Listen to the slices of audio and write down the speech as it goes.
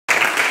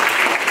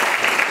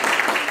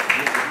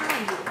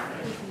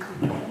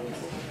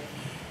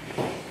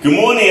Good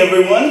morning,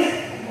 everyone.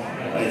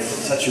 It's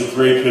such a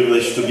great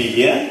privilege to be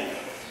here.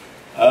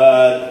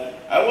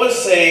 I would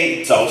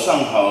say 早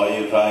上好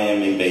if I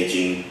am in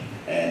Beijing,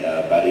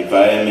 but if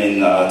I am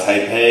in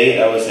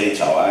Taipei, I would say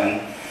早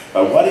安.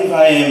 But what if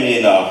I am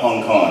in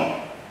Hong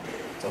Kong?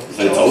 So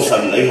早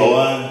晨你好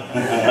啊.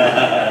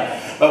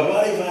 But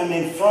what if I'm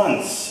in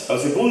France? I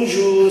would say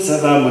bonjour, ça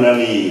va mon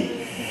ami.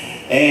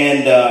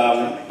 And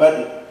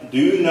but do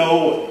you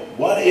know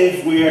what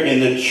if we're in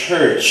the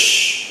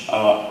church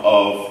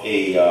of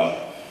in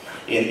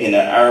an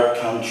Arab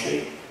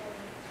country?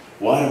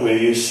 What will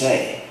you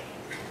say?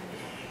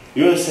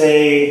 You will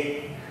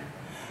say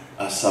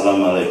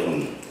Assalamu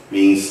alaikum,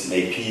 means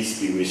may peace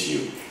be with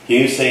you. Can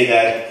you say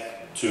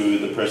that to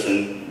the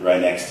person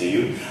right next to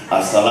you?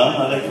 Assalamu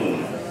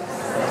alaikum.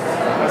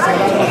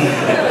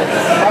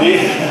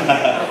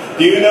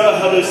 Do you know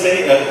how to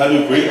say, how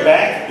to greet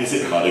back? Is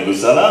it Alaikum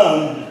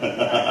salam?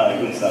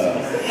 Alaikum salam.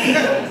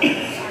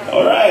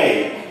 All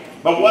right.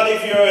 But what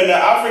if you're in the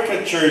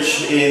African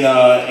church in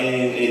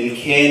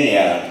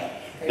Kenya?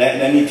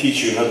 Let me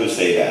teach you how to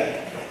say that.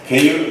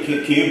 Can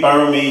you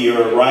borrow me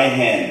your right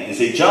hand and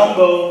say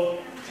Jumbo?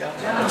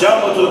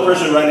 Jumbo to the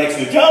person right next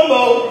to you.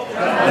 Jumbo!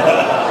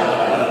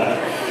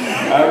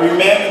 I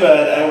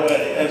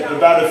remember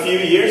about a few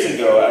years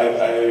ago,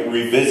 I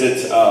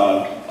revisited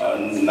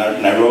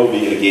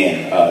Nairobi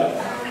again,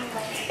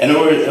 and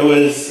it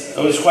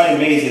was quite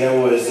amazing. I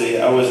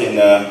was in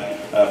a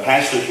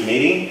pastor's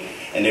meeting,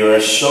 and they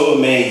were so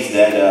amazed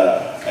that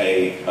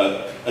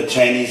a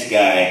Chinese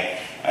guy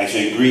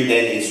actually greeted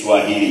them in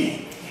Swahili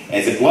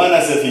and said "Bwana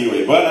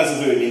asifiwe." Bwana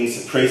asifiwe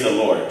means praise the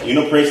Lord. You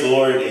know, praise the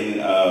Lord in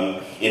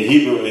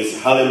Hebrew is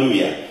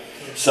hallelujah.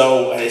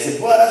 So I said,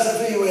 "Bwana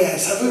asifiwe,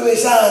 asifiwe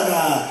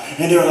sana,"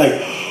 and they were like,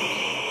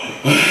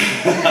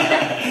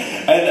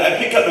 and I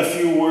picked up a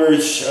few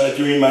words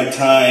during my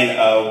time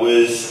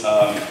with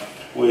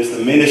the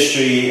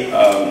Ministry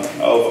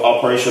of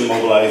Operation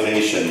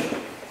Mobilization,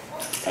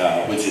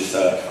 which is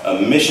a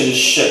mission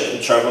ship to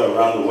travel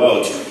around the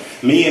world.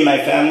 Me and my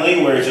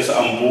family were just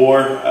on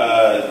board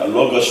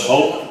Logos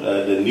Hope,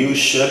 the new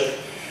ship,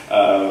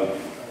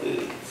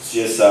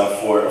 just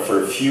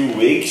for a few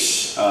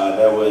weeks.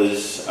 That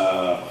was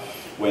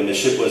when the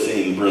ship was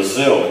in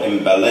Brazil,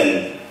 in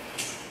Berlin.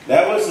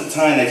 That was the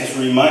time I just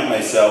remind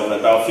myself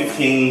about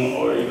 15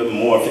 or even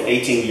more,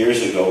 18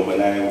 years ago,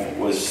 when I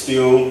was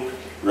still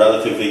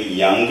relatively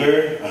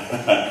younger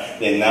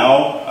than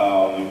now.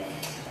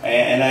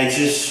 And I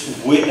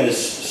just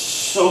witnessed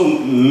so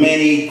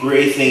many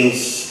great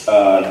things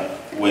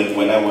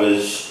when I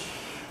was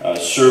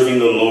serving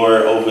the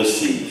Lord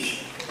overseas.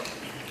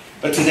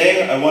 But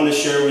today I want to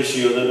share with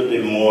you a little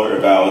bit more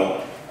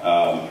about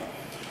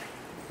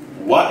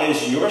what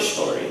is your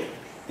story,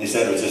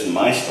 instead of just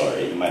my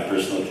story, my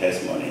personal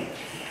testimony.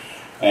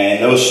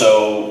 And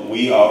also,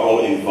 we are all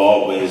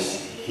involved with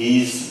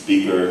His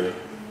bigger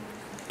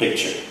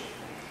picture.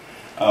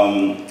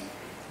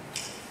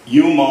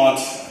 UMOT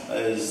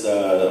is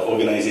the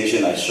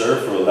organization I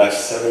served for the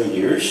last 7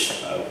 years,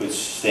 which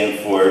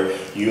stands for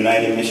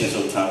United Missions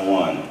of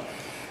Taiwan.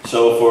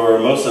 So for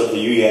most of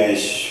you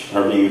guys,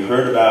 probably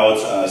heard about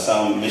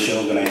some mission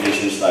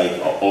organizations like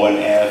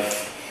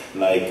ONF,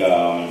 like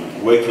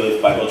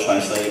Wycliffe Bible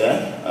Translator.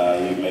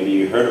 Maybe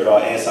you heard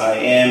about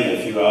SIM, a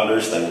few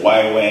others like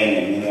YWAN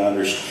and many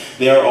others.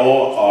 They are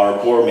all our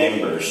board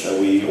members.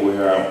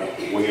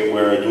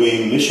 We're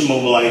doing mission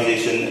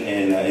mobilization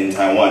in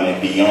Taiwan and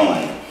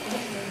beyond.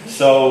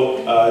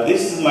 So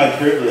this is my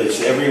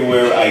privilege.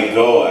 Everywhere I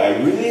go, I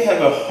really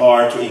have a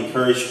heart to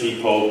encourage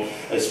people,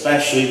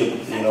 especially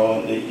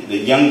the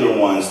younger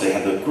ones. They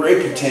have the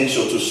great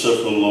potential to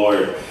serve the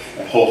Lord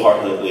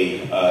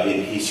wholeheartedly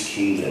in His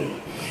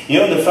kingdom. You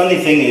know, the funny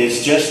thing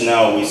is, just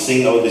now we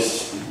sing all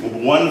these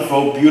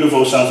wonderful,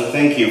 beautiful songs.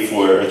 Thank you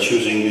for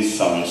choosing these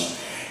songs.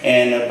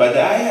 But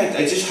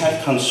I just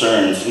had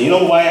concerns. You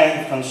know why I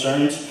have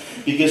concerns?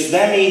 Because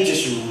let me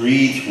just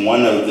read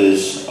one of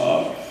these.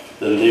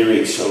 The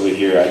lyrics over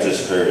here I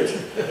just heard.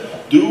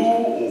 Do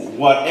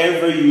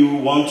whatever you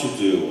want to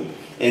do,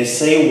 and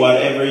say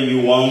whatever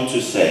you want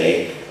to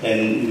say,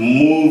 and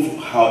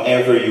move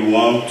however you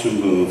want to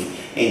move,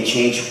 and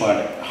change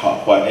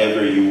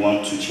whatever you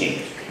want to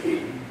change.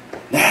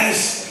 That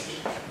is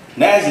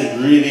a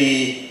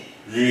really,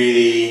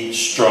 really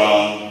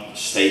strong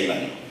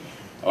statement.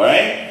 All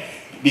right?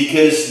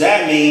 Because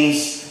that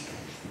means,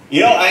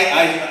 you know,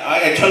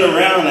 I turned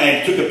around and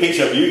I took a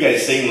picture of you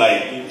guys saying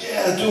like,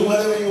 yeah, do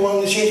whatever you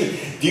want to change it.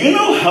 Do you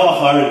know how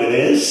hard it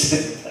is?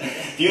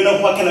 Do you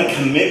know what kind of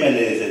commitment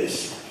it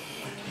is?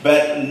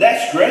 But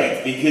that's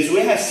great, because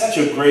we have such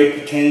a great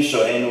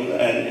potential,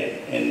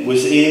 and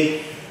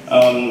within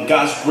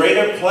God's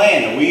greater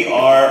plan, we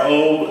are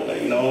all,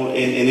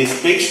 in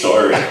this big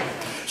story.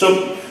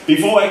 So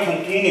before I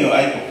continue,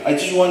 I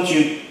just want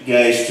you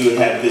guys to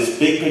have this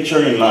big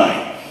picture in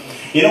mind.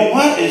 You know,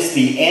 what is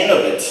the end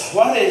of it?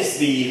 What is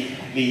the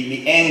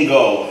end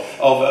goal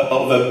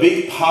of a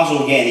big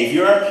puzzle game? If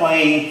you are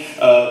playing,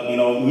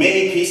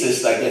 many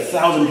pieces, like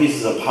 1,000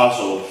 pieces of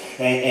puzzle,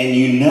 and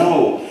you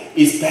know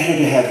it's better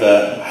to have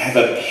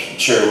a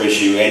picture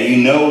with you, and you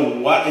know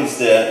what's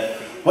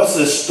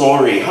the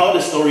story, how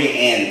the story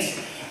ends.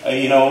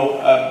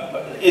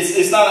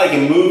 It's not like a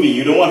movie.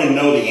 You don't want to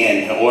know the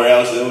end, or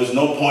else there was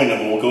no point of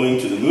going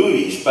to the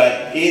movies.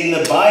 But in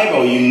the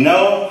Bible, you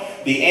know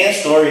the end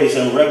story is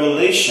in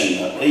Revelation.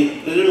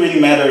 It doesn't really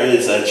matter if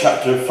it's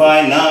chapter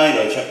 5, 9,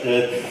 or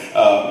chapter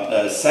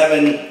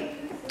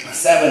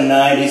 7,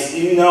 9. It's,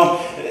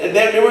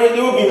 there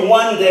will be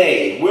one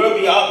day we'll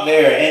be out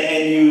there,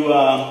 and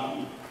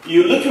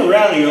you look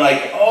around and you're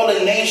like, all the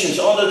nations,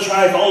 all the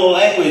tribes, all the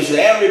languages,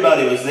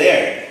 everybody was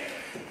there.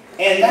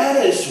 And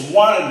that is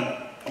what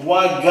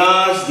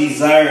God's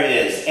desire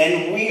is.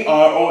 And we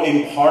are all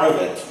in part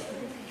of it.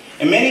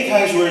 And many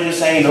times we're just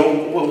saying,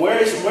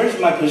 where's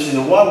my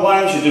position?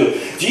 Why don't you do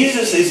it?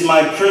 Jesus is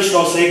my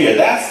personal Savior.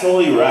 That's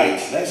totally right.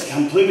 That's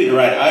completely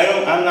right.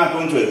 I'm not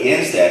going to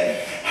against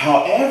that.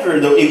 However,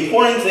 the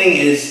important thing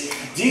is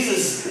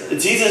Jesus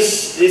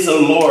is the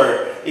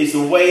Lord, is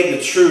the way,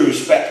 the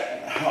truth.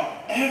 But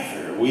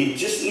however, we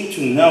just need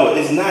to know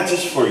it's not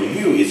just for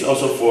you, it's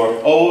also for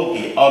all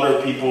the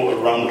other people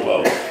around the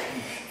world.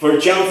 For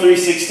John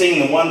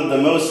 3:16, one of the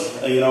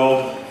most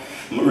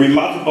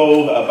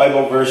remarkable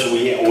Bible verse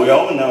we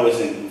all know is,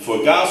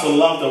 for God so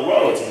loved the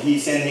world, He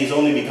sent His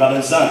only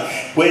begotten Son.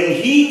 When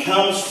He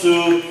comes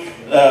to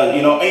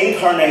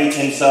incarnate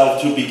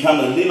Himself to become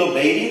a little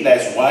baby,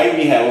 that's why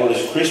we have all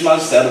this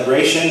Christmas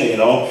celebration,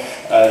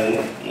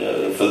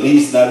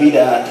 Feliz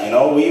Navidad,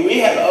 we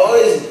have all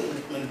these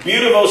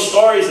beautiful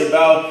stories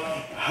about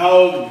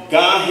how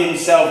God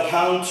Himself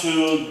come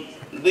to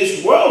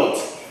this world.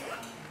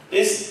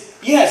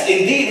 Yes,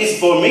 indeed, it's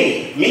for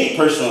me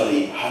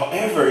personally.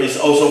 However, it's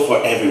also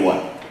for everyone.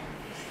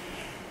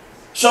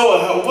 So,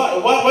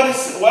 what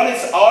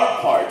is our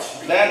part?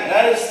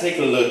 Let us take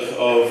a look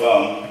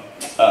of.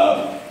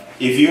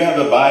 If you have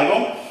a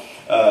Bible,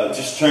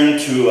 just turn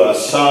to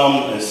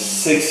Psalm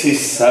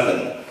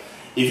 67.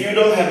 If you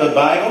don't have a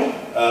Bible,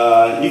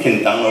 you can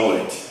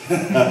download it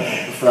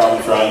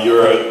from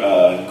your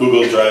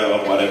Google Drive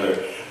or whatever.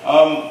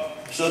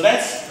 So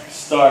let's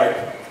start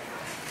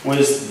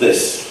with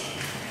this.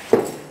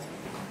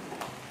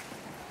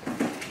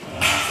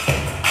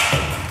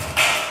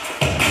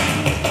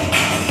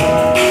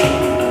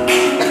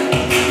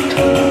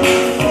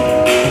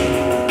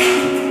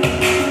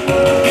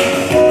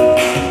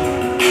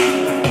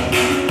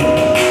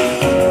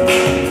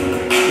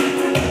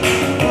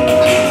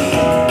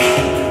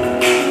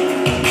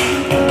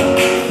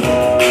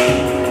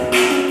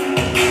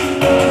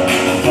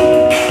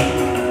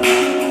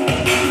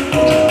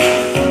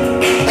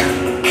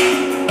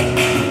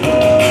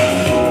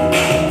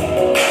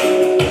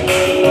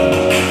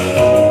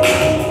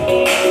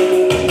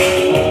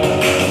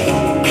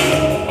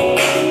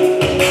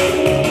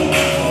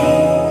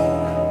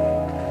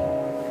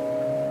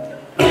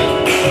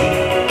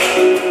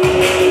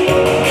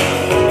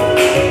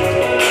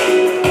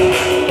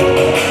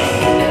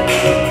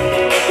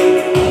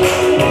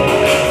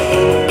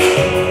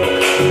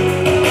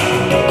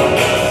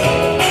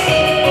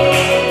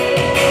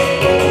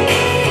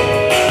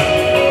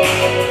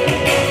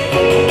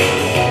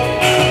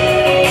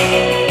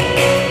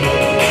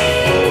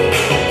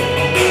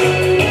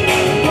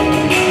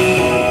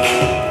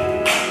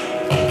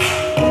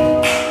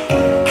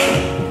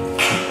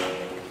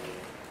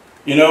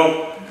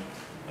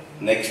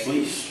 Next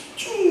please.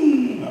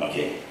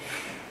 Okay.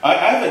 I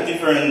have a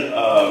different,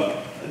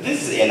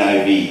 this is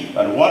NIV,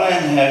 but what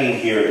I'm having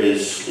here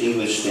is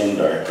English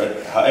Standard.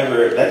 But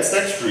however, let's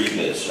read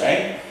this,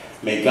 right?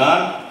 May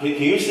God, can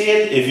you see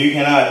it? If you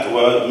cannot,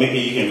 well, maybe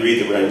you can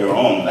read it on your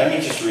own. Let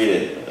me just read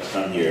it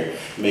from here.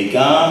 May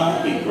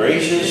God be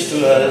gracious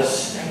to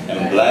us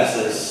and bless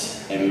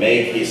us and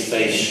make His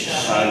face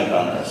shine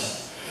upon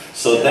us,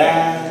 so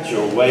that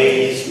your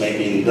ways may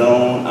be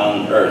known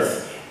on earth,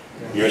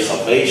 your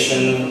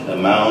salvation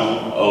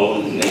among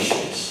all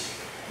nations.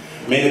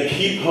 May the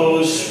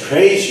peoples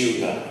praise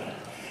you, God.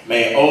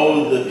 May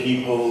all the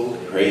people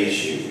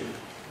praise you.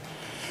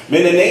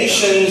 May the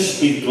nations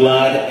be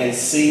glad and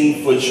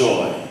sing for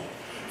joy.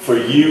 For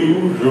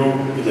you rule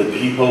the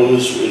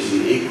peoples with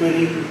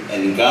equity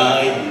and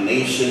guide the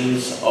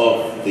nations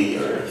of the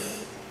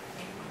earth.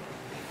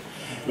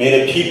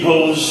 May the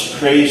peoples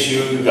praise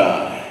you,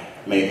 God.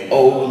 May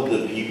all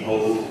the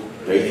people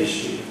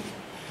praise you.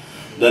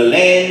 The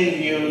land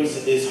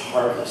yields its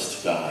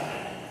harvest, God.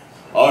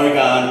 Our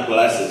God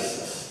blesses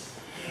us.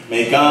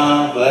 May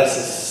God bless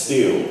us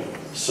still,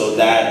 so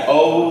that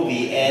all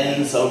the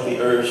ends of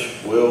the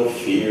earth will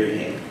fear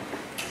Him.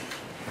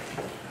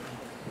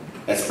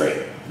 Let's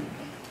pray.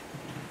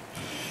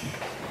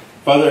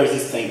 Father, I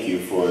just thank you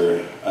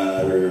for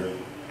another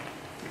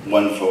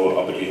wonderful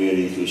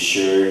opportunity to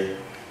share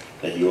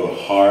that you are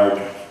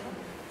hard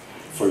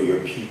for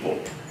your people.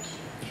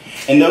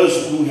 And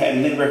those who have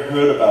never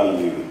heard about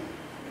you,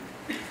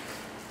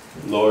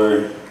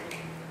 Lord,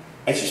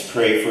 I just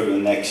pray for the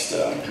next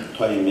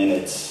 20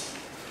 minutes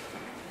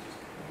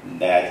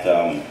that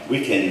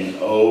we can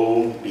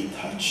all be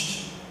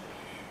touched,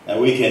 that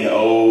we can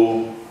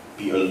all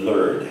be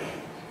alert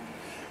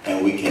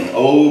And we can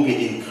all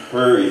be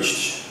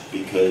encouraged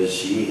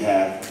because you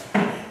have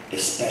a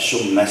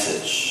special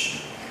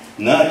message,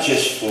 not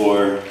just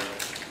for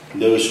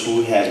those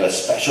who have a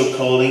special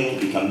calling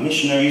to become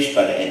missionaries,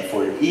 but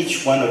for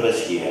each one of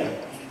us here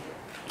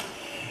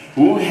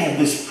who have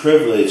this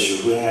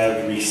privilege, who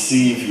have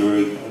received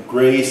your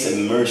grace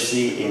and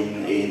mercy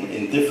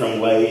in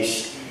different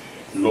ways,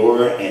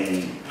 Lord,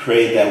 and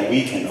pray that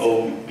we can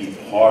all be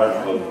part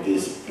of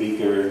this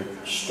bigger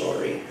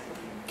story.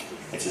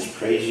 I just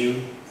praise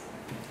you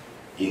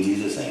in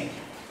Jesus' name.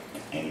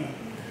 Amen.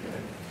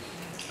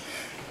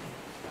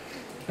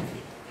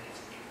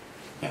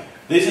 Yeah.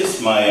 This is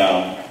my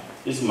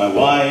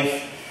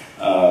wife,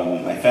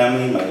 my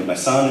family. My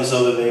son is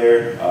over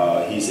there.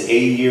 He's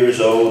 8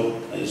 years old.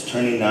 He's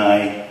turning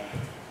 9.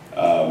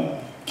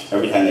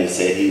 Every time they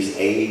say he's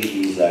 8,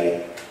 he's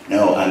like,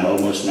 "No, I'm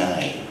almost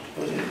 9."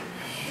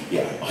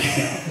 Yeah.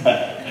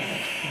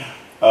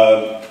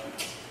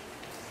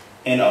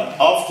 And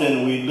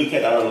often we look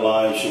at our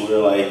lives and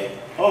we're like,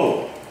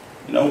 "Oh,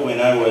 you know,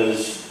 when I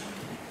was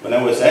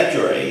at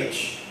your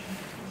age,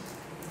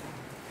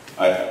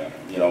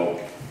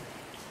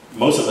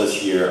 most of us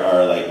here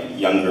are like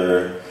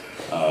younger,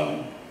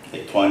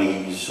 like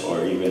 20s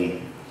or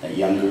even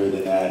younger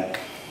than that."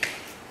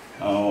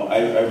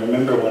 I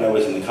remember when I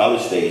was in the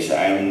college days,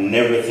 I would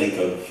never think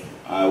of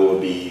I will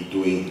be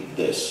doing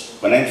this.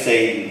 When I'm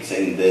saying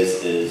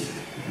this is,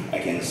 I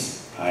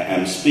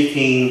am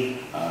speaking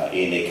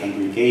in a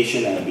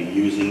congregation and I'll be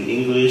using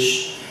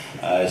English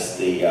as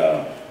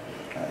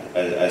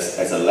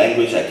as a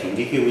language I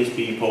communicate with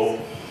people.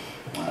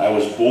 I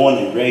was born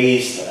and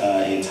raised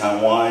in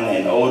Taiwan,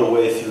 and all the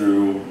way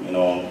through,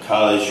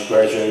 college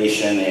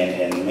graduation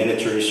and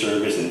military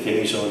service and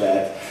finish all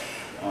that.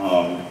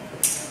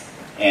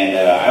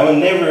 I would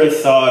never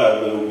thought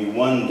I would be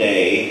one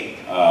day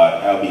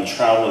I'll be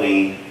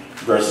traveling.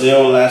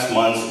 Brazil last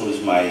month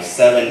was my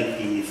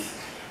 70th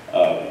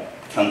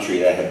country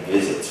that I have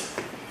visited.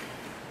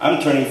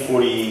 I'm turning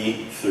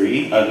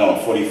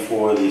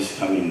 44 this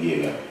coming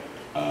year.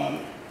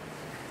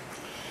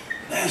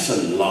 That's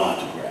a lot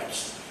to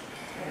grasp.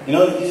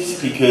 This is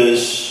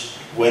because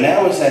when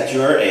I was at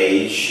your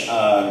age,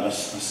 I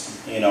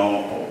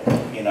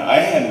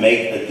had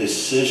made a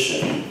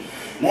decision.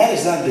 That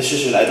is not a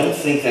decision. I don't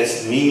think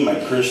that's me, my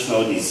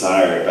personal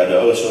desire, but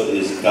also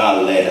is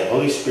God-led,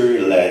 Holy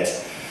Spirit-led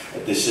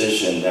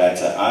decision that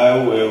I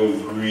will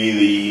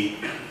really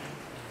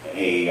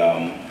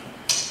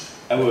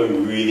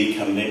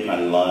commit my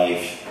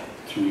life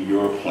to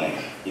your plan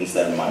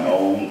instead of my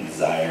own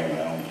desire,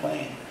 my own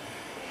plan.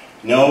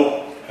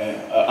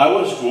 I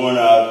was growing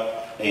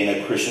up in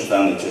a Christian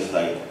family, just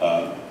like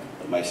our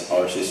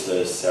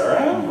sister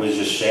Sarah was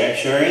just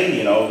sharing.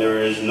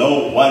 There's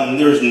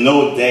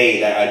no day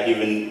that I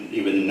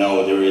even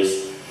know there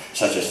is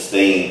such a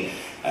thing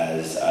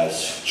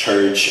as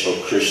church or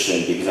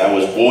Christian, because I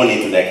was born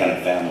into that kind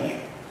of family.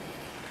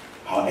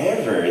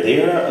 However,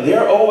 there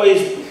are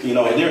always,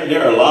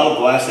 there are a lot of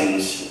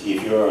blessings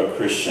if you're a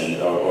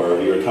Christian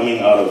or you're coming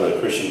out of a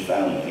Christian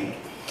family.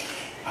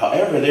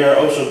 However, there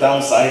are also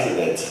downsides of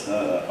it.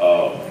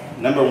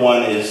 Number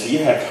one is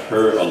you have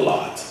heard a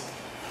lot,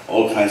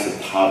 all kinds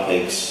of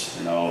topics.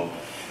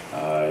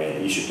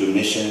 You should do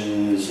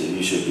missions.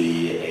 You should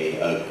be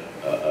a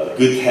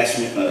good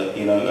testament,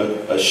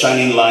 a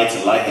shining light,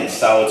 and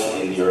salt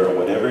in your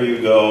wherever you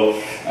go.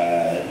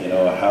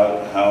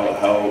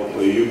 How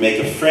will you make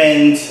a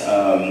friend,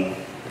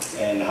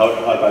 and how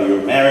about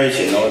your marriage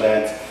and all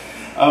that.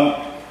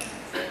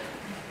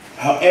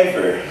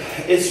 However,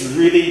 it's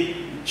really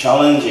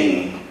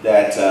challenging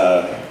that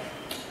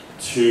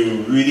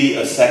to really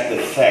accept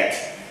the fact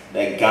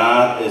that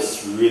God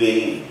is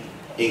really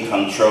in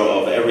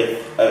control of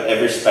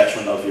every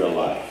spectrum of your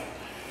life.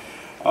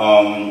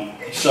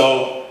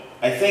 So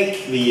I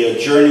think the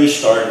journey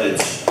started,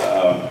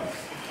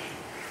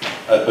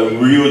 a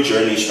real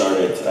journey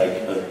started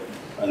like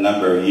a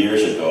number of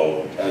years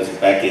ago. As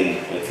back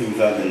in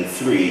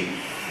 2003,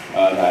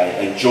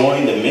 I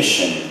joined the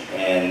mission,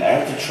 and I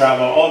had to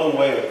travel all the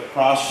way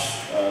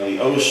across the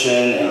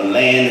ocean and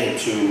land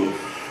to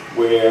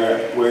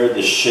where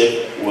the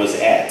ship was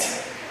at.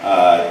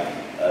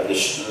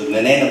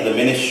 The name of the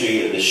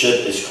ministry of the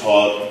ship is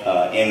called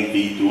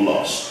MV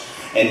Doulos.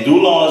 And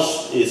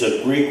doulos is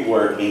a Greek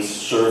word means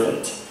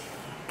servant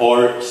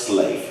or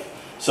slave.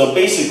 So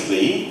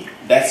basically,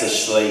 that's a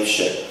slave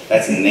ship.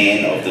 That's the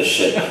name of the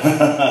ship.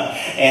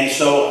 And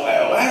so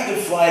I have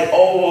to fly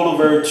all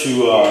over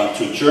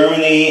to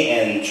Germany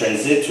and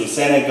transit to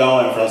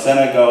Senegal, and from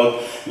Senegal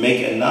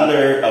make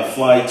another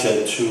flight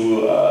to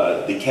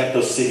the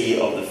capital city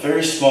of the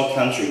very small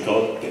country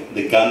called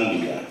the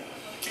Gambia.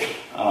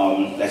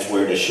 That's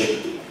where the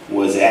ship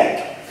was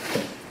at.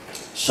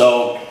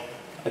 So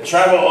I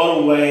traveled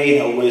all the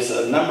way with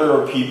a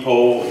number of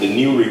people, the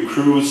new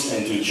recruits,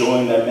 and to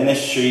join the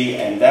ministry.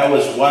 And that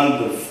was one of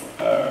the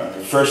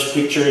first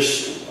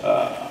pictures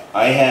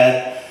I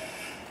had.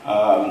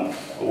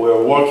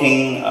 We're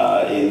working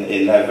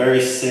in that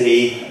very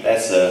city.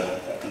 That's the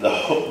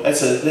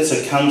that's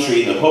a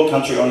country. The whole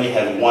country only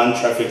had one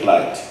traffic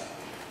light.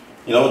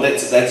 You know,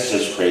 that's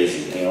just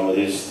crazy. You know,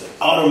 it's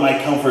out of my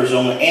comfort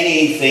zone.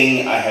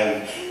 Anything I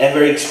have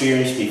ever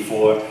experienced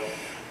before,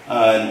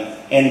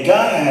 and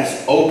God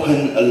has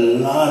opened a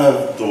lot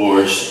of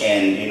doors,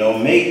 and you know,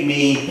 made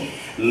me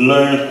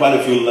learn quite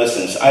a few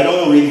lessons. I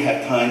don't really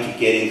have time to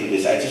get into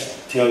this. I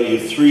just tell you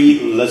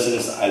 3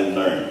 lessons I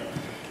learned.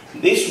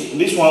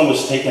 This one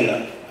was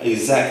taken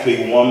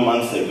exactly 1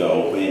 month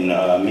ago when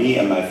me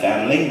and my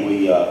family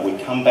we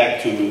come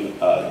back to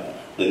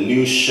the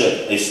new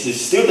ship. It's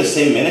still the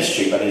same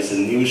ministry, but it's a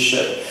new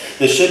ship.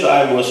 The ship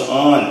I was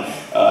on,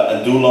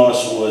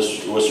 Doulos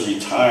was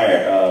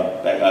retired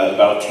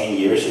about 10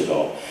 years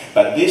ago.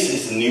 But this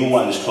is the new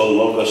one. It's called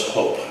Logos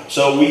Hope.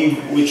 So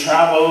we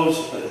traveled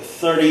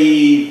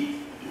 30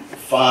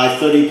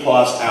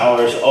 plus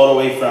hours all the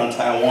way from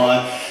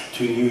Taiwan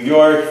to New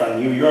York, from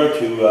New York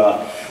to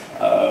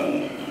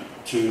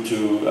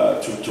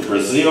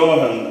Brazil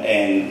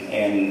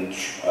and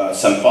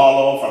São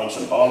Paulo, from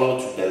São Paulo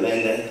to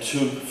Belém. That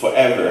took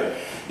forever.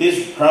 This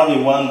is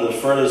probably one of the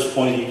furthest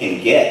points you can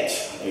get,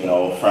 you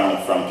know, from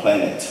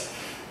planet.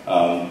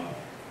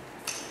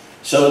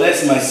 So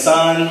that's my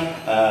son.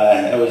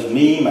 That was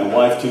me. My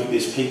wife took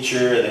this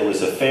picture. There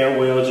was a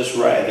farewell just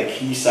right at the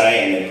quayside,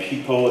 and the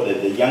people,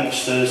 the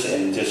youngsters,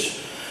 and just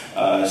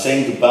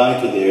saying goodbye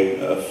to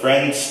their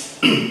friends.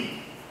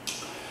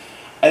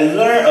 I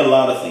learned a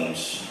lot of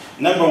things.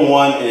 Number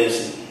one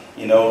is,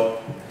 you know,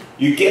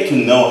 you get to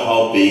know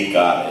how big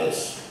God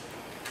is.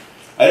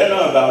 I don't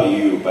know about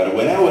you, but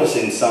when I was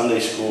in Sunday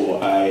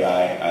school,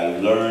 I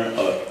learned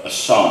a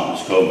song.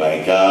 It's called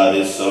 "My God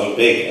Is So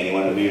Big."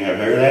 Anyone of you have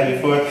heard that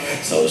before?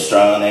 So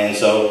strong and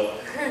so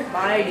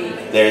mighty.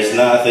 There's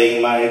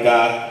nothing my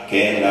God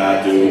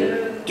cannot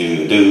do.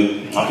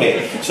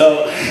 Okay,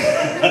 so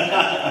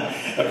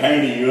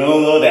apparently you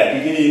don't know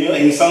that. You know,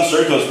 in some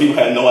circles, people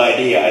have no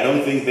idea. I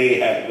don't think they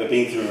have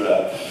been through,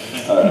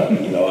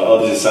 you know, all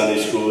this Sunday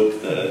school.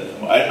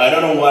 I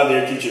don't know why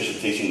their teachers are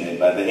teaching them,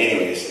 but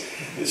anyways.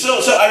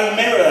 So I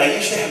remember I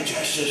used to have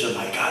gestures of,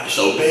 my God,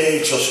 so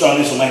big, so strong,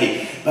 and so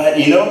mighty. But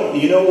you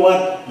know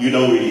what? You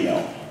don't really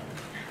know.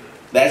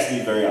 Let's be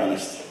very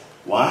honest.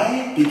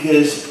 Why?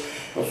 Because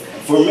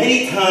for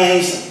many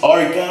times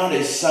our God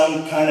is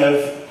some kind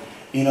of,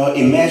 you know,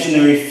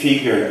 imaginary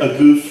figure, a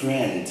good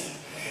friend.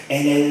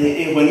 And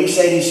then when you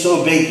say he's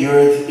so big,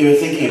 you're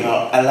thinking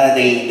about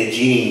Aladdin, the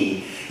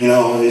genie. You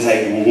know, it's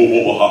like,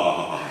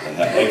 whoa,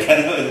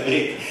 kind of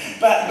big.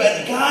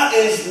 But God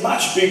is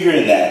much bigger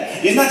than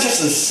that. It's not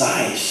just the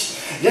size.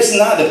 That's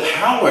not the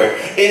power.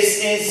 He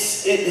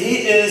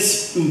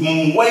is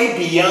way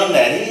beyond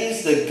that. He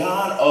is the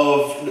God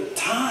of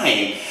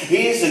time.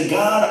 He is the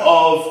God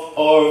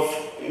of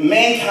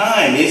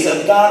mankind. He is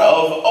the God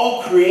of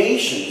all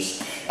creations.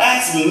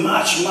 That's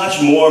much,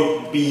 much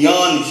more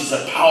beyond just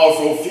a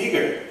powerful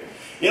figure.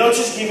 You know,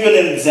 just give you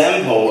an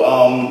example.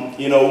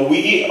 You know,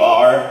 we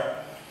are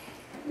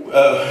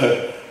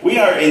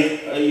in,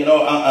 you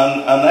know,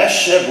 on that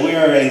ship, we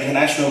are an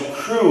international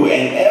crew,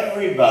 and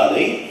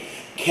everybody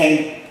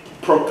can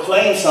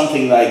proclaim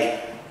something like,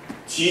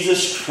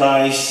 Jesus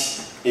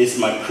Christ is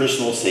my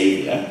personal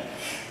Savior,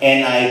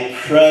 and I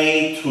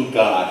pray to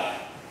God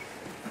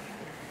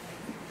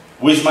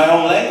with my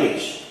own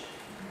language,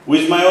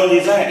 with my own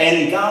desire,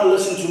 and God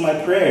listens to my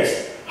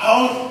prayers.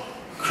 How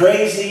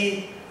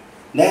crazy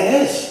that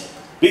is.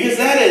 Because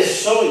that is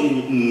so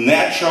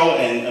natural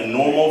and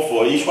normal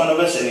for each one of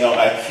us. And you know,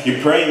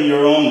 you pray in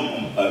your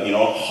own, you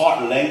know,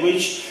 heart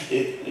language.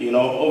 You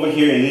know, over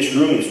here in this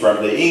room, it's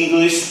probably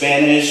English,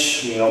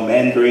 Spanish, you know,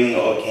 Mandarin,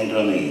 or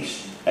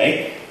Cantonese.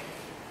 Right?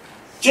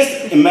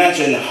 Just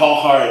imagine how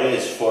hard it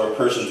is for a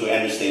person to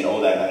understand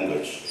all that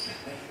language.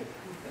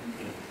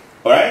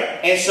 All right?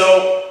 And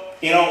so,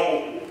 you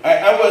know,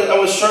 I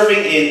was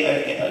serving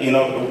in, you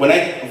know, when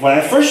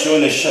I first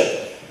joined the ship.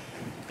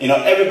 You know,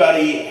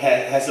 everybody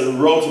has a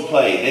role to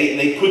play.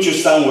 They put you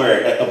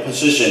somewhere, a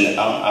position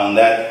on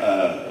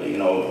that, you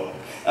know,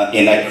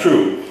 in that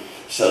crew.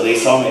 So they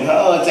saw me,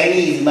 oh,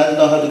 Chinese, doesn't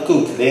know how to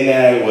cook. Then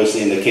I was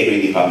in the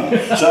catering department.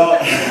 So,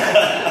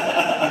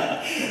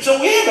 so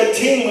we have a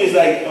team with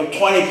like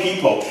 20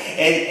 people,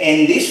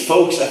 and these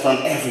folks are from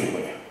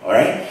everywhere. All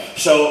right.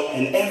 So,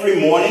 and every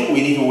morning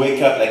we need to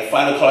wake up like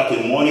 5 o'clock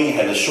in the morning,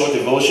 have a short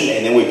devotion,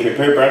 and then we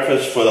prepare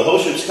breakfast for the whole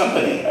ship's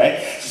company. Right.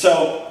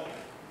 So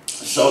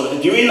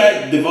during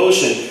that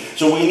devotion,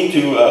 so we need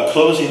to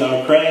close in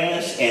our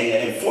prayers,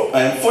 and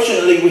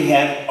unfortunately we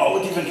have all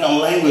different kind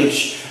of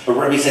language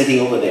representing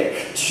over there.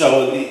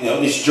 So, you know,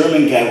 this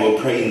German guy will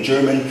pray in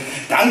German,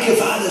 Danke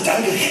Vater,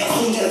 danke,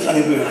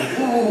 and we're like,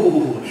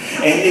 ooh.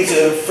 And it's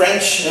a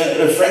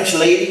French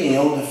lady, you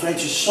know, the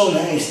French is so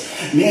nice.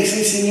 We're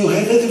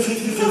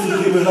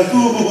like,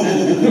 ooh.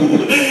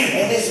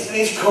 And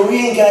this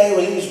Korean guy,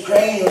 when he was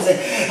praying, he was like,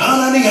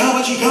 하나님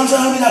아버지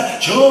감사합니다.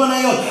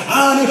 전하여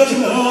하나님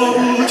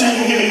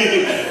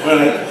we're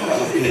like,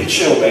 okay,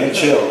 chill, man,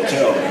 chill.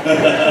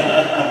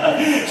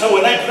 So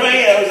when I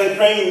prayed, I was like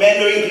praying in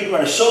Mandarin. People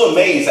are so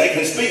amazed I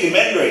can speak in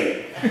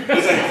Mandarin.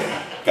 It's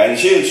like, 感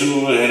謝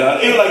主, and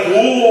it was like,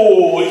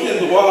 whoa,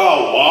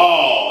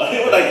 wow.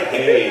 It was like,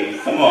 hey,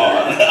 come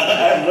on,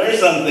 I learned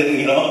something,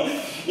 you know.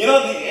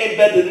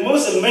 But the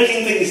most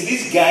amazing thing is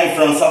this guy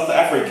from South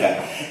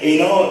Africa,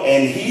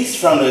 and he's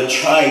from the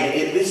tribe.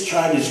 This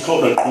tribe is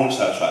called the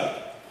Xhosa tribe,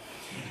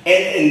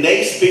 and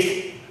they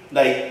speak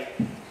like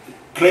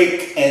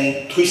click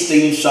and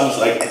twisting sounds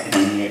like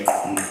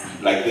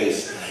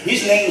this.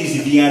 His name is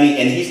Vianney,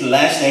 and his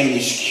last name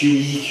is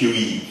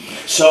QE.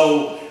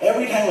 So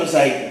every time it was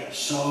like,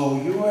 so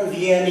you are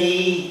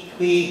Vianney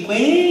Kui.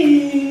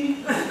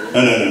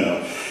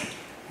 No.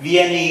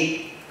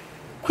 Vianney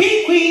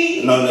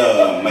Kui.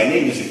 No. My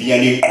name is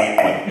Vianney Kui.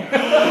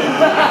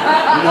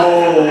 No,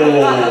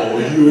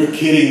 you are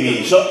kidding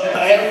me. So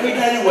every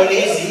time when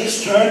it's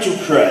his turn to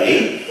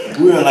pray,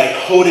 we were like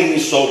holding it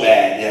so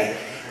bad. Yeah.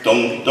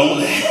 Don't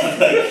like,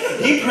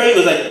 he prayed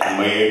was like, and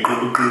we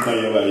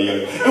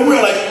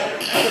were like,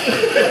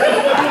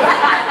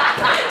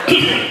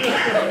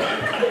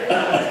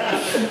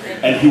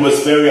 and he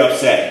was very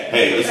upset.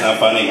 Hey, it's not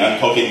funny, I'm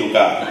talking to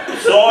God.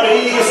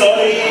 Sorry.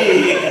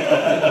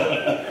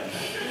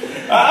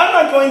 I'm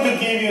not going to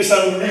give you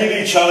some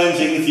really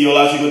challenging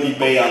theological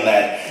debate on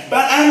that,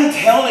 but I'm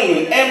telling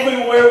you,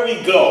 everywhere we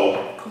go,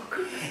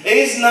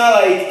 it's not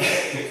like,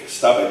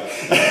 stop it.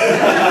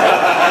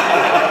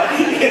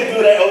 You can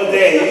do that all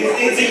day.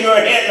 It's in your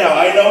head now,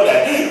 I know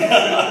that.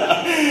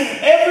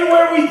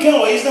 Everywhere we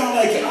go, it's not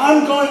like,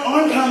 I'm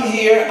come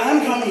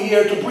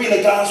here to bring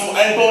the gospel,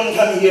 I'm going to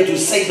come here to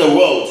save the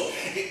world.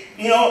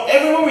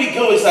 Everywhere we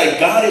go, it's like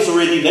God is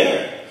already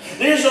there.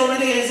 There's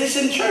already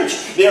existing church.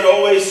 They're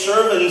always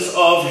servants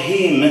of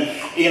Him,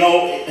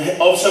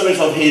 of servants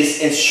of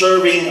His, and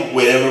serving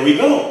wherever we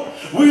go.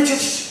 We're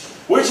just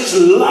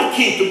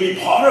lucky to be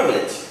part of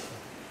it.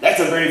 That's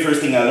the very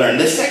first thing I learned.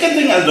 The second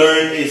thing I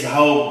learned is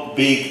how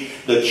big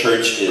the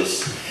church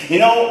is.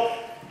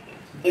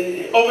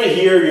 Over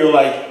here, you're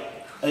like,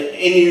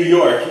 in New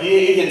York,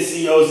 you can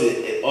see all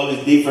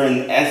these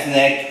different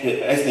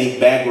ethnic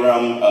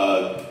background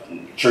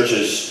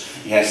churches.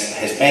 You have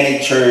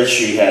Hispanic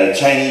church, you had a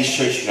Chinese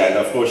church, you had,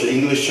 of course, an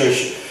English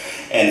church,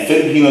 and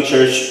Filipino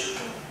church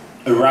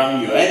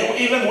around you. And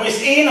even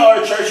within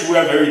our church, we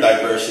are very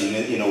diverse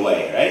in a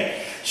way, right?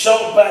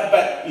 So,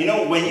 but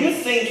when you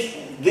think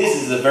this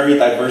is a very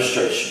diverse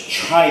church,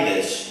 try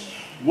this.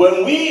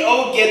 When we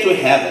all get to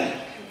heaven,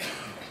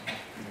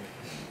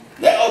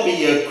 that'll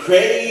be a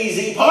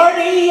crazy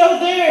party up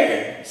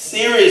there.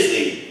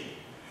 Seriously.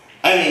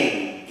 I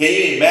mean, can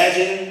you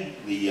imagine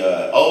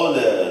all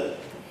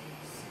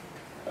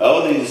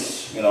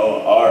these,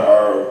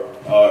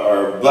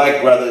 our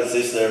black brother and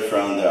sister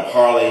from the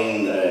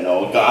Harlem,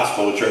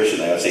 gospel church,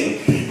 and everything.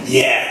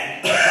 Yeah,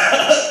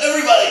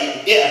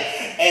 everybody, yeah,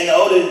 and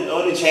all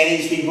the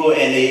Chinese people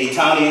and the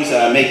Italians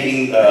are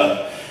making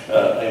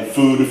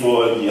food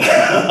for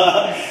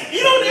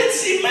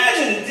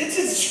imagine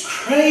it's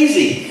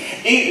crazy.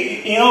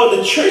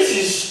 The church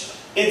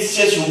it's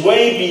just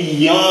way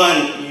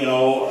beyond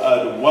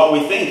what we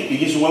think,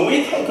 because when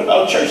we talk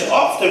about church,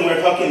 often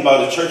we're talking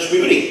about the church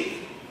building.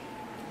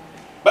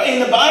 But in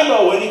the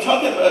Bible, when you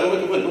talk about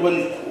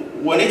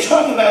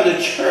the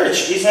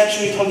church, it's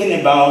actually talking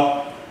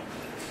about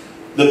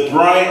the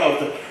bride of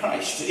the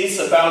Christ. It's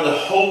about the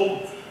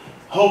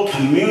whole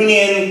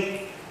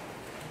communion,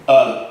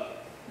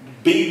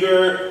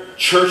 bigger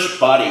church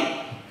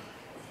body.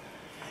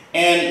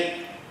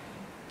 And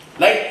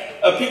like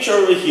a picture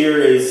over here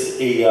is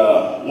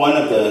one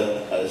of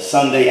the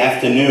Sunday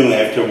afternoon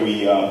after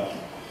we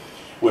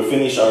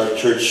finished our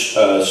church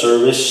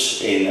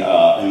service in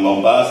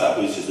Mombasa,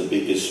 which is the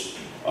biggest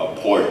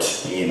port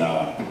in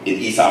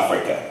East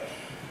Africa,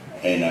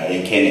 in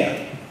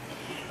Kenya,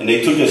 and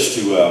they took us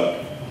to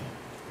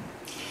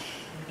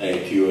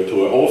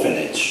an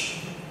orphanage,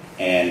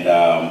 and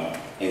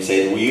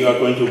said we are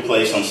going to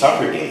play some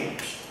soccer games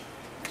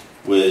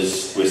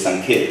with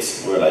some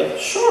kids. We're like,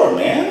 sure,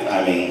 man.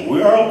 I mean,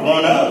 we're all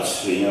grown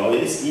ups.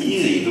 It's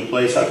easy to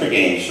play soccer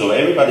games. So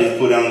everybody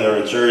put on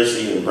their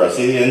jersey, a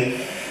Brazilian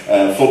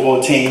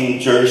football team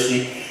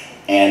jersey,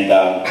 and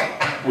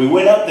we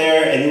went up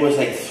there, and it was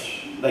like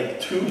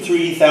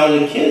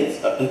 2,000-3,000 kids,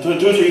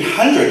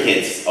 200-300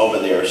 kids over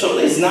there. So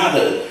it's not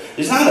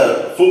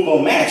a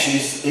football match.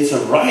 It's a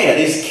riot.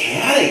 It's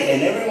chaotic,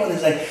 and everyone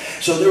is like.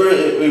 So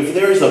if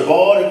there is a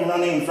ball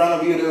running in front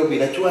of you, there will be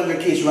like 200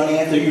 kids running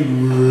after you.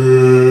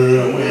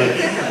 And we're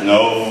like,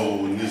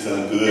 no, this is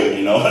not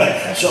good,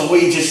 So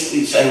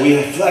we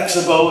are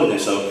flexible, and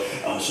so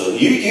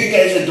you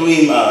guys are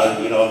doing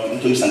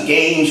some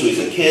games with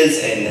the kids,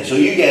 and so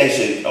you guys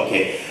are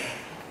okay.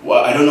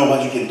 Well, I don't know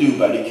what you can do,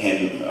 but you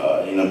can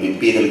be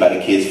beaten by the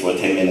kids for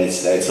 10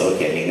 minutes. That's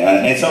okay.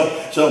 And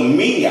so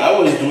me, I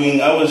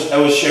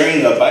was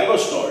sharing a Bible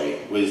story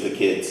with the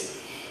kids.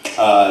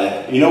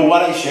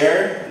 What I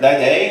shared that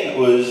day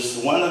was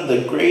one of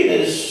the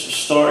greatest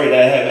story that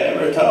I have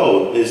ever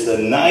told. Is the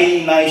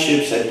 99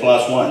 ships and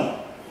plus one.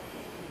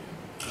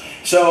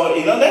 So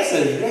that's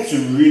a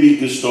really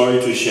good story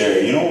to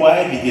share. You know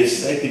why?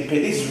 Because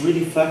it's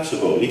really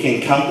flexible. You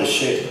can count the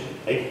ship.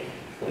 Right?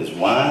 There's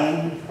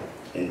 1,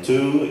 and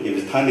 2,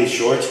 if it's kind of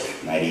short,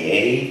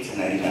 98,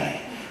 99.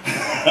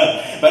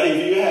 But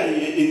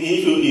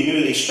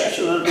if you stretch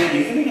a little bit,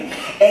 you can.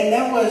 And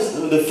that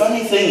was the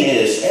funny thing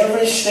is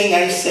everything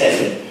I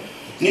said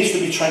needs to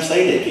be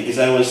translated because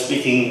I was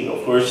speaking,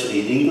 of course,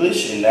 in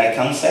English in that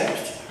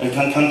context,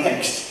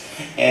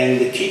 and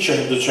the teacher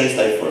had to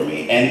translate for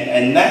me.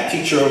 And that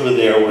teacher over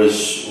there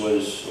was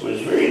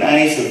very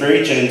nice, and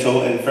very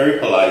gentle, and very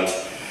polite.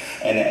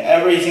 And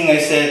everything I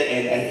said,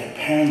 and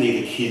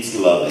apparently the kids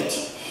love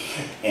it.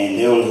 And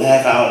they will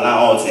laugh out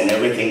loud and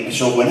everything.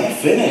 So when I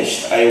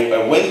finished,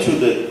 I went to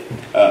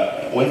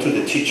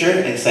the teacher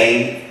and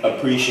saying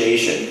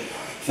appreciation.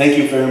 Thank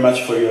you very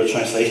much for your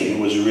translation. It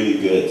was really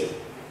good.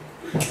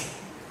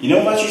 You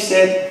know what she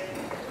said?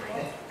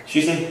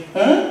 She said,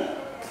 huh?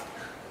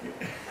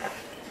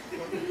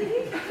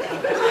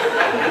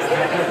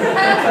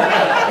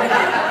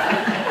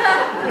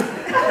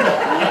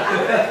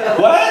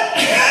 What?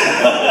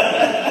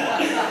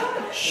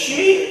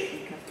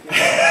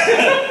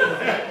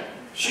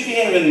 She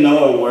didn't even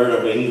know a word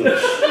of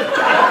English.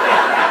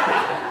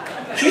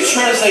 She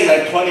translated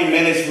like 20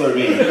 minutes for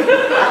me.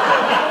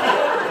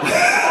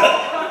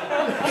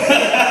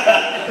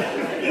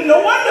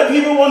 No wonder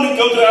people want to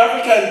go to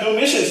Africa and do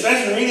missions.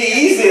 That's really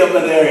easy over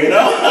there, you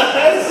know?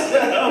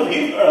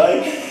 People are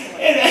like,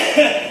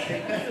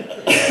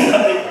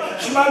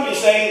 she might be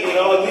saying, you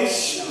know, this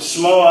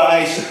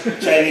small-eyed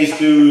Chinese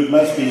dude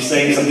must be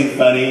saying something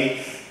funny.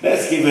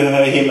 Let's give him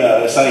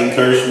some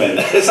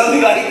encouragement.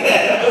 Something like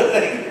that. I was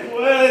like,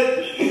 what?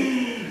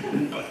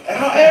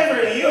 However,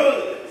 you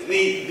know,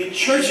 the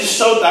church is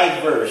so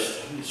diverse.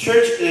 The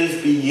church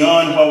is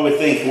beyond what we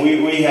think.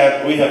 We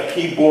have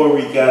keyboard.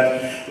 We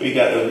got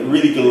a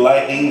really good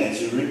lighting.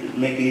 It's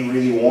making it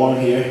really warm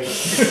here.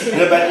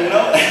 But you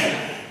know,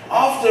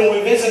 often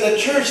we visit a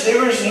church.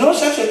 There is no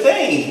such a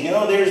thing. You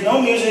know, there is no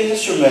music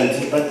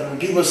instrument, but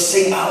people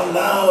sing out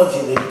loud.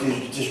 They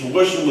just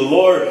worship the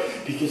Lord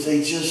because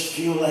they just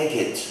feel like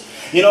it.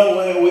 You know,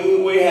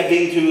 we have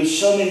been to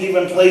so many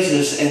different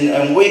places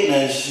and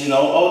witnessed, you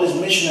know, all these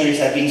missionaries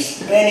have been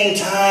spending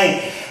time,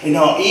 you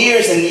know,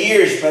 years and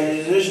years, but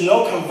there's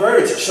no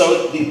converts.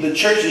 So the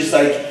church is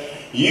like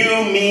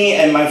you, me,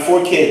 and my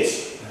 4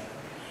 kids.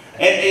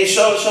 And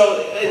so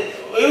it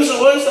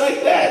was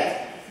like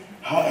that.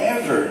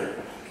 However,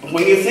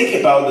 when you think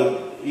about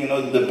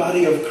the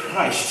body of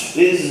Christ,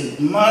 this is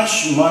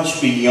much,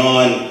 much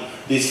beyond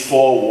these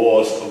 4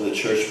 walls of the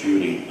church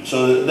building.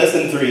 So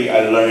lesson 3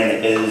 I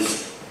learned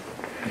is,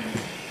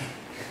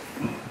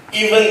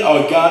 even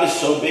our God is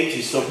so big,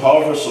 He's so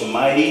powerful, so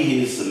mighty,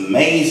 He is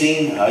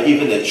amazing.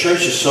 Even the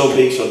church is so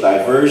big, so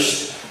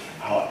diverse.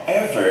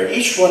 However,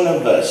 each one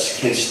of us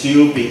can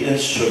still be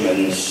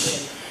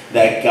instruments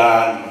that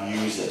God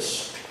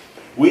uses.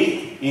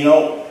 We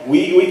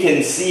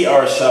can see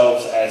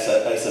ourselves as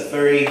a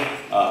very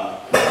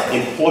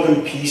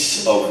important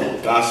piece of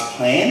God's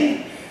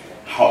plan.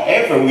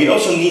 However, we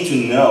also need to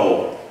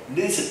know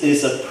this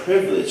is a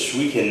privilege.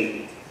 We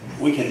can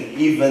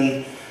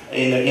even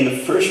in the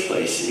first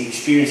place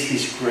experience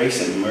His grace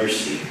and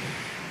mercy.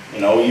 You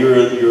know,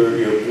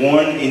 you're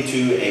born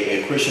into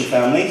a Christian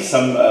family.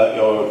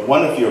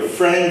 One of your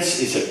friends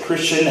is a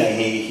Christian, and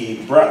he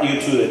brought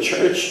you to the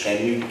church, and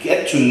you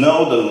get to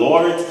know the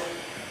Lord.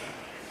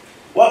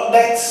 Well,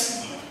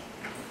 that's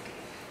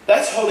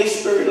Holy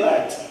Spirit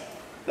led.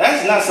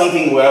 That's not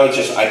something where I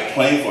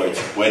planned for it.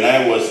 When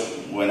I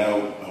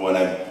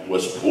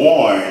was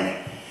born,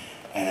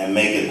 and I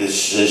make a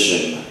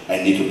decision,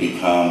 I need to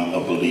become a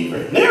believer.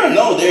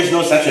 There's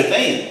no such a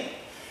thing.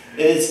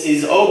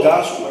 It's all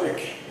God's work.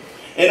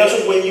 And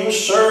also when you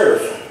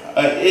serve,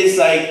 it's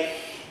like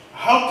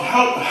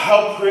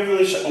how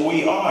privileged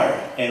we are,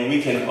 and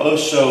we can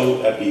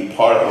also be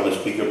part of a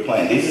bigger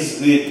plan. This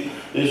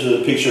is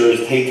a picture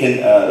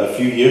taken a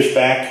few years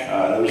back.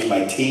 That was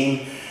my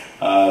team,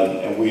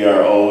 and we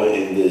are all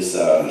in this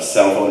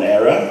cell phone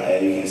era,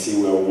 and you can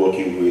see we're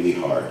working really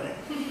hard.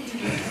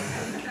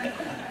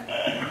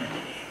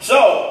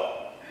 So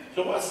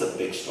what's the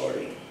big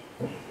story?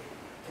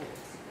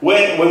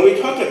 When we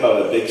talk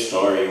about a big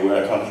story,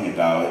 we're talking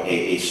about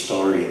a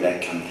story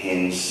that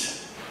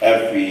contains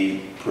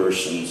every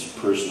person's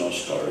personal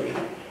story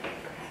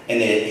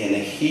and the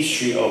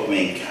history of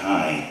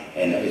mankind,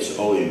 and it's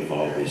all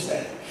involved with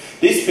that.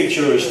 This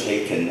picture was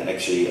taken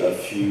actually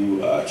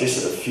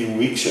just a few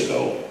weeks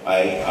ago.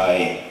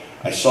 I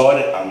saw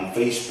it on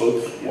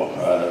Facebook.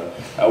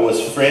 I was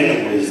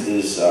friend with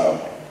this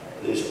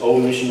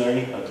old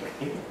missionary.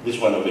 This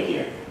one over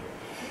here.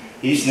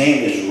 His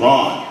name is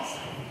Ron.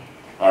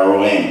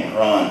 R-O-N,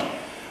 Ron.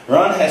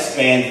 Ron has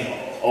spent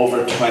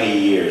over 20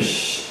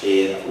 years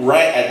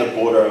right at the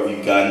border of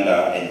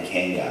Uganda and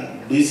Kenya.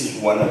 This is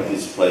one of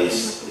these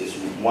places. It's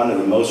one of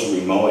the most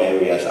remote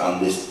areas on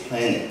this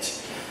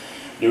planet.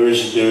 There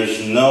is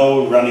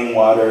no running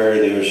water.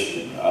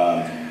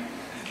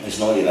 There's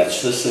no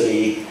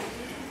electricity.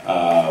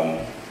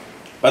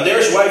 But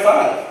there's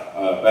Wi-Fi.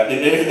 But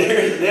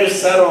there's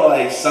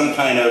satellite, some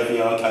kind of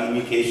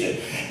communication.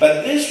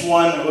 But this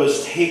one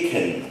was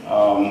taken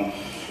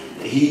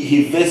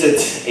he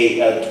visits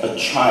a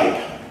tribe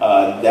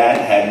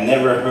that had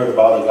never heard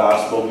about the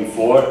gospel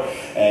before,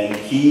 and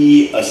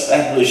he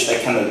established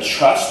that kind of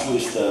trust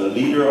with the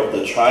leader of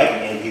the tribe,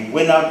 and he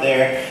went up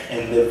there,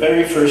 and the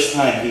very first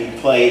time he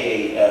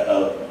played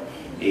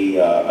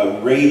a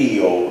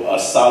radio, a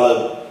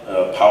solid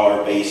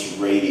power-based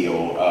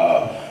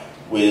radio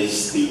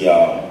with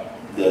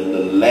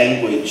the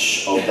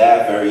language of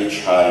that very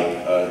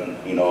tribe,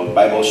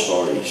 Bible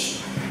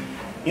stories.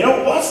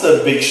 What's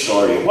the big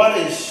story? What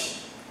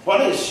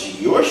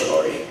is your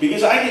story?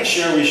 Because I can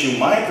share with you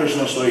my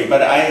personal story,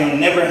 but I have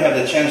never had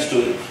the chance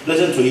to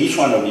listen to each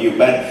one of you.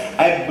 But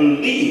I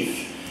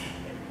believe,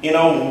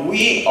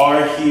 we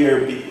are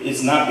here,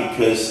 it's not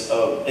because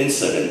of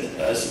incident,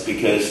 it's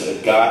because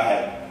God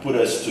had put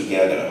us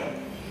together.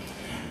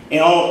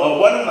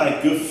 One of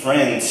my good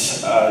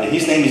friends,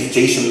 his name is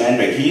Jason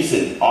Mandrick. He's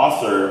an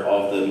author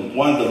of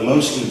one of the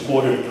most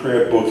important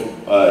prayer book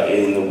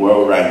in the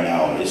world right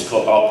now. It's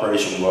called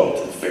Operation World.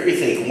 It's very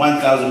thick,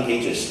 1,000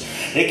 pages.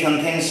 It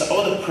contains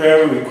all the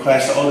prayer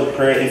requests, all the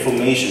prayer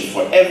information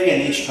for every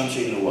and each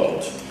country in the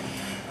world.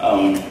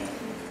 And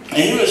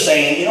he was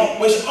saying,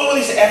 with all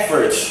these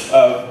efforts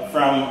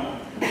from,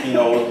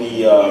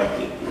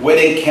 the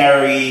Wedding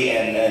Carey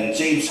and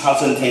James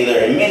Hudson Taylor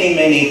and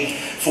many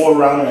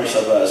forerunners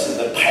of us,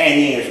 the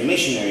pioneers,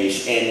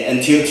 missionaries, and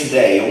until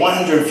today,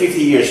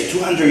 150 years,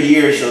 200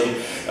 years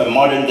of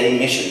modern day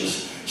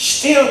missions.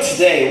 Still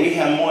today, we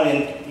have more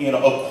than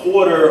a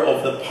quarter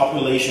of the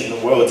population in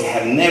the world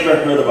have never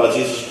heard about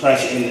Jesus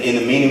Christ in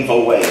a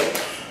meaningful way.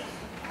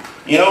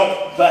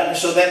 But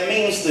so that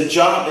means the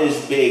job is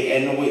big,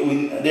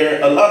 and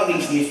there are a lot of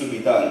things need to be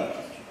done.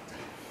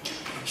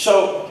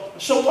 So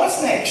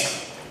what's next?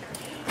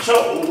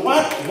 So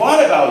what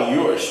about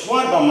yours?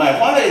 What about mine?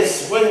 What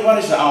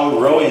is our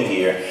role in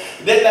here?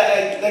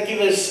 That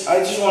give us. I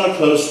just want to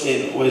close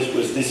it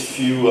with these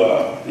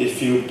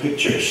few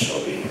pictures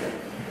over here.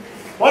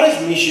 What is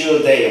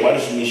Missio Dei? What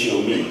does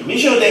Missio mean?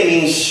 Missio Dei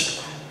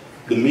means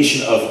the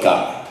mission of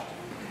God.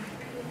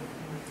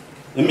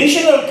 The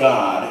mission of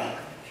God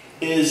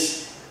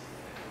is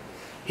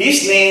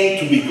His name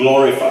to be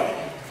glorified.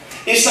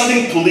 If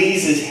something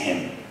pleases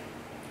Him,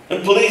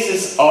 it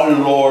pleases our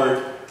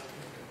Lord,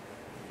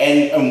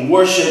 and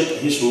worship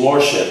His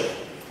Lordship.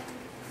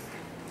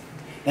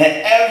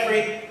 And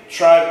every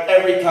tribe,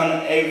 every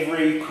tongue,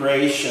 every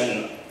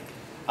creation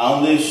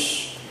on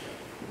this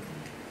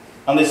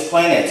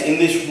planet, in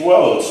this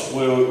world,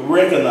 will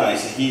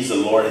recognize that He's the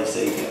Lord and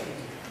Savior.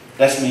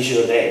 That's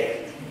Missio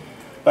Dei.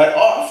 But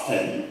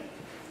often,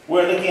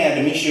 we're looking at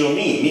the Missio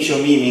Me.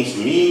 Missio Me means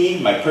me,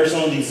 my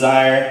personal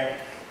desire,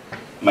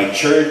 my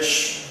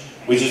church.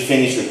 We just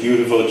finished a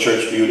beautiful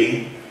church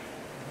building.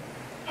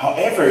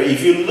 However,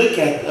 if you look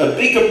at a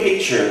bigger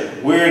picture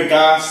where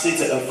God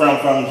sits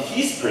from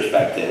His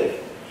perspective,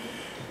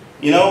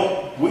 we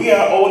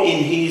are all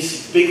in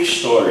His big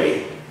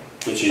story,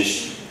 which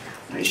is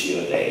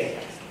Missio Dei.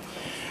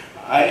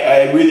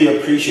 I really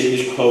appreciate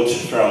this quote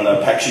from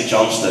Patrick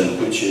Johnston,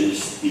 which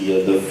is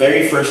the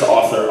very first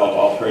author of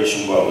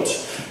Operation World.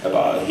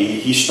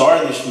 He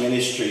started this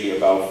ministry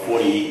about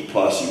 40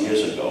 plus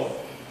years ago.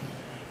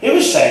 He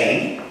was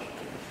saying,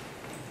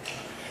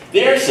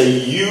 there's a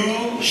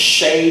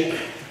U-shaped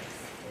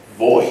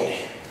void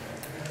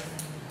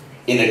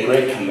in the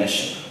Great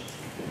Commission.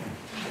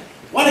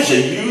 What is a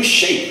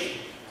U-shape?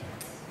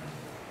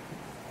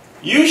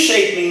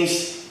 U-shape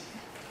means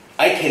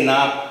I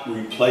cannot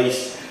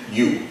replace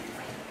you.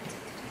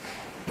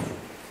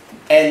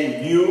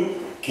 And you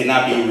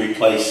cannot be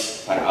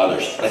replaced by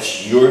others.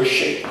 That's your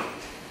shape.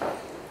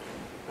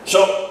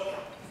 So,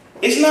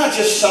 it's not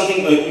just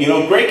something,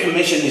 Great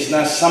Commission is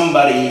not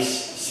somebody's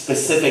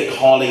specific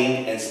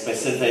calling and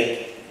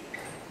specific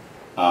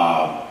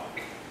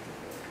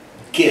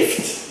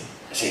gift.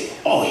 I say,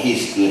 oh,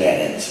 he's good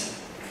at it.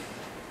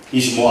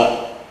 He's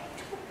more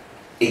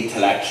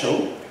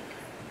intellectual.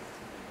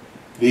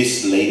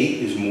 This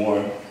lady is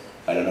more,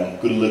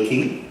 good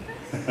looking.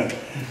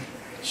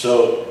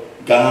 So,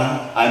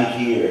 God, I'm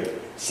here.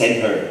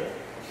 Send her.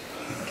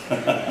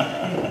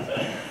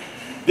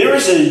 There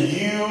is a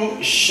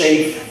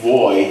U-shaped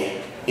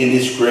void in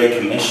this Great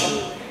Commission.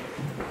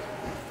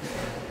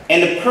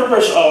 And the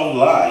purpose of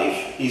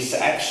life is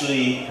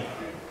actually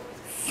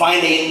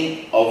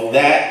finding of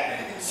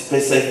that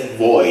specific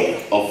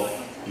void of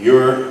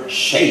your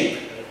shape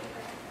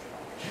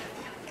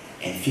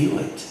and fill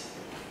it.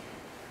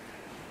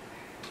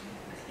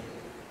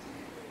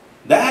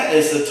 That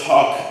is the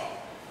talk,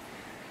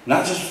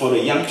 not just for the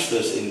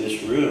youngsters in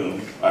this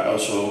room, but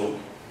also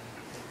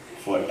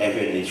for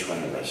every and each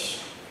one of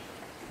us.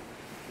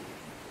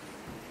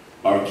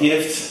 Our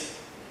gift,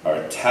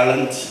 our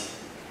talent,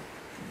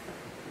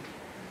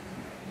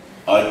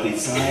 our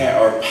desire,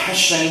 our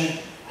passion,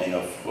 and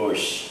of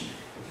course,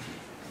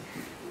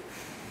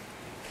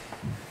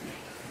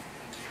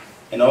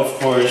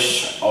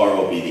 our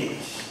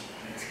obedience.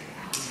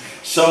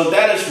 So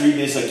let us read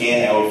this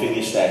again. I will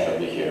finish that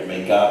over here.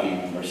 May God be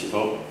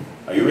merciful.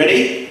 Are you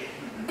ready?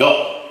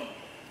 Go.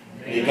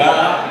 May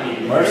God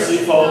be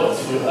merciful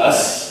to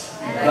us.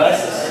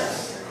 bless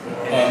us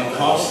and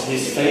cause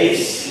His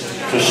face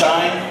to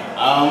shine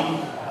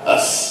on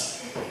us.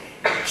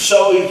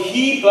 So if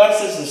He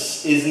blesses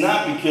us, is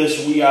not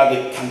because we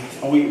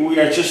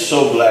are just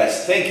so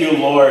blessed. Thank you,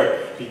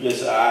 Lord,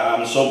 because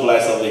I'm so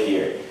blessed over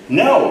here.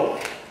 No,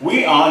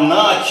 we are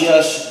not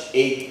just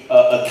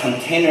a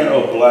container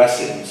of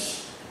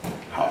blessings.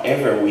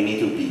 However, we need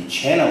to be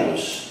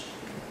channels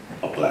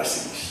of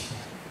blessings.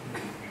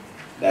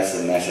 That's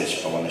the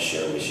message I want to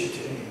share with you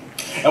today.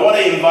 I want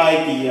to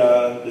invite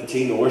the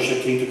team, the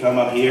worship team, to come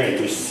up here and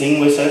to sing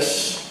with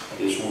us.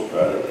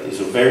 It's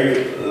a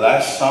very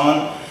last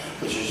song,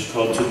 which is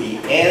called "To the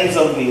Ends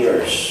of the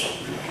Earth,"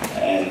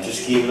 and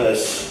just give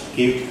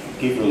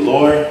the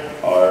Lord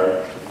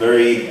our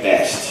very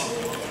best,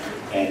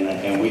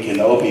 and we can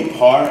all be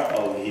part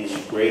of His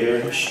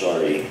greater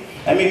story.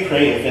 Let me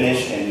pray and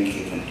finish, and we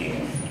can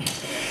continue.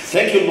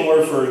 Thank you,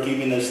 Lord, for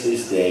giving us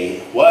this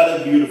day.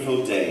 What a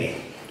beautiful day!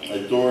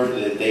 Adore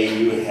the day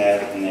you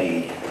have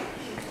made.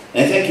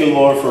 And thank you,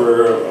 Lord,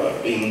 for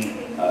being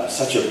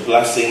such a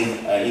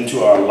blessing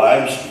into our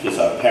lives, because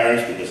our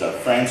parents, because our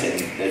friends, and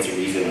that's the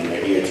reason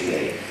we're here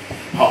today.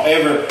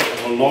 However,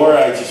 Lord,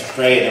 I just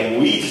pray, and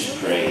we just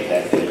pray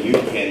that you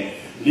can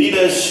lead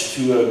us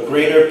to a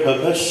greater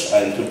purpose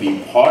and to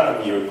be part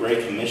of your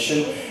great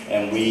commission,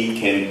 and we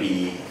can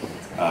be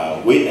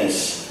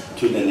witness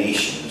to the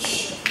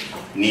nations,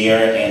 near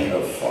and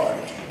afar.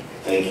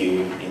 Thank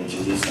you in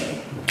Jesus'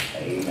 name.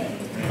 Amen.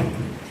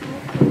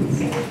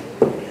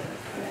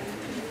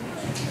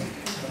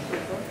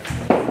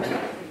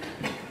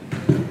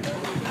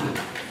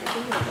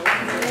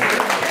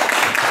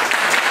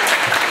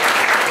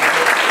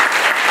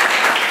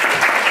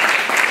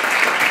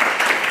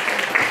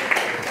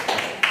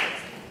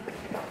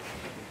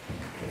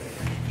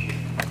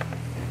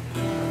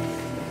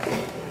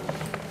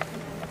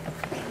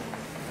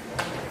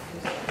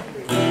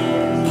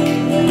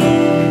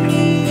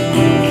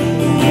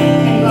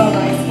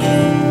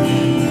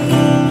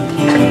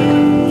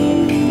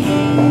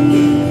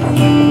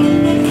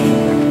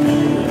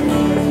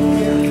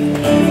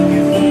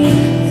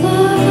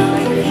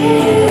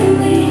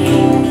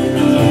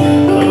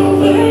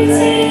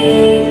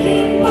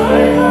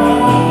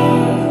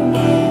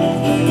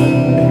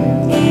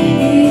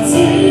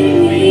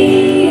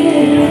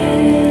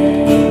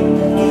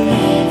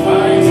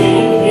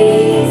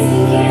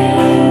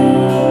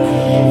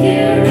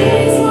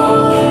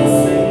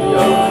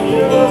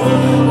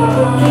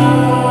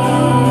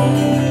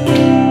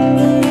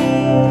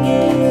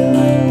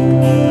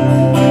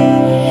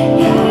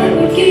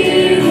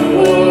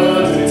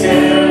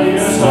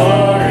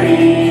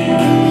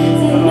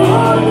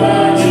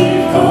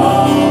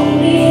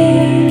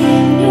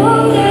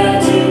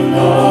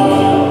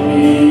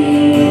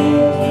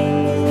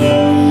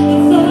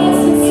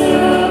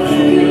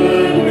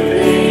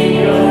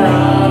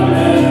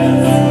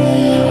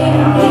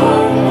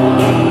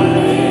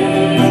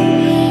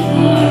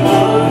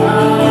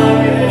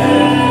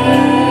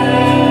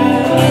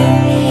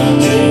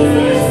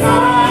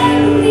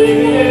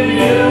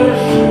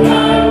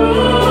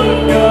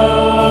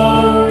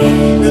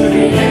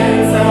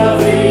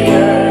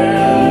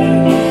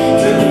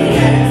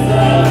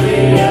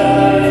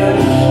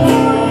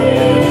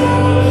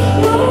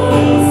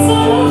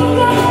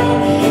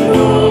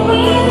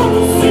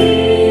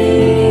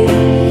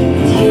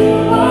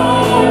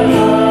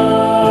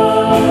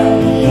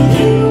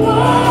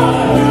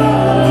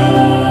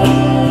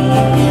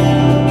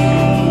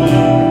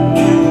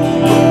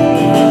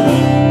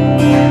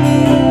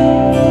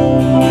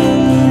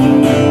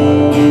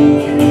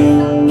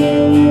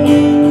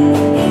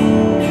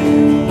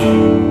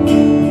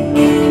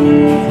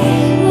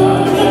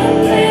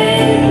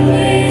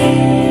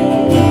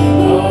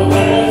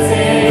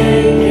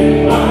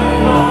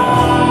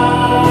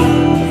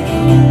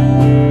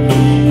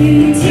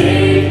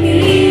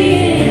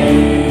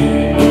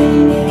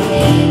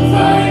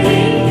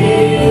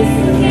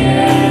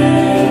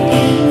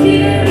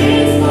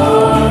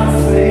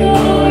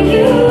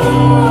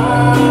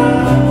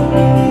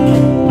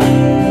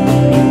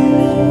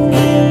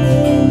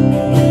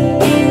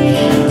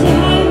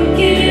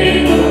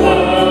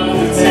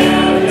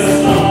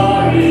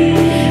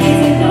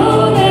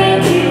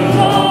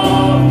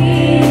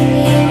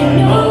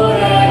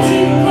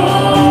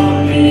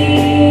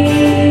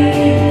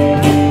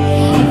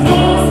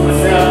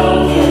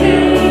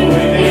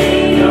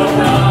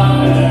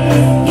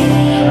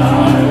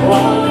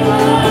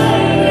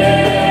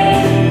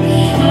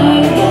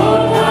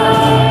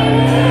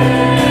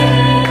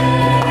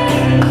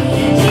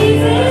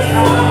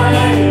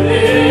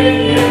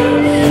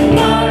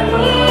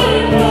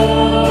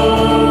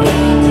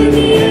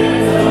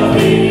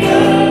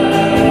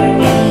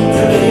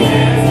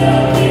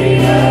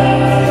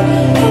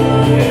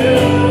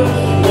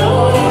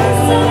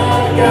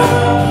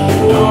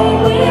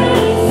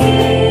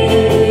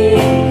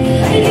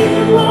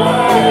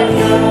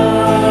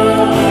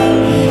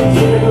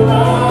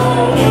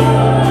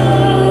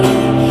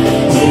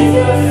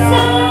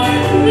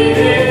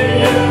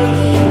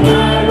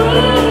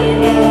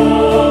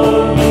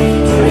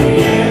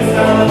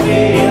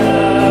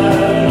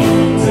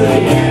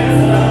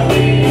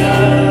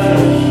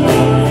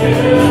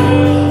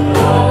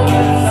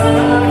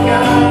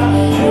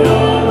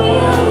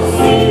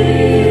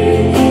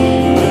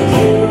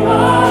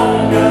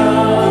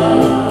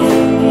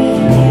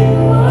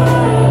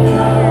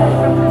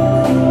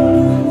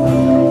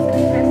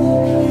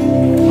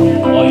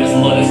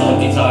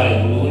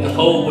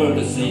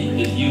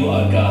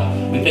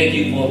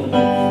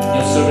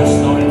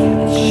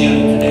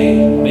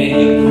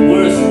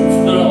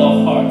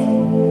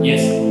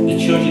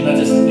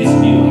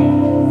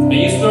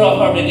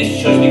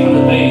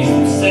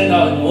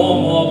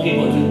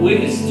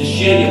 privilege to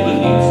share your good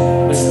news.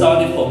 We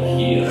started from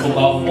here, from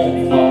our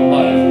home, from our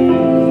life.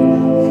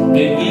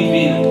 May we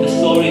be the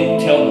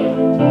storyteller,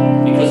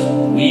 because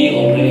we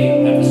already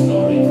have a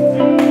story.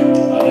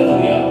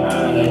 Hallelujah,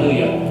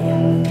 hallelujah.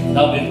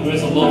 Now may the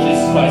grace of Lord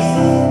Jesus Christ,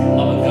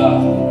 love of God,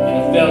 and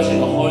the fellowship of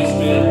the Holy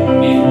Spirit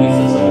be with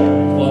us all,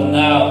 from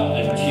now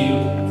until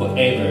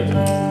forever.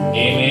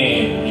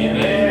 Amen.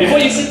 Amen. Before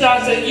you sit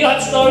down, say, you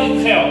have a story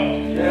to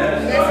tell.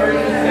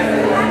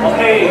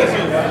 Okay.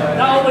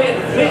 Now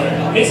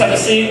please have a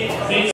seat. Please.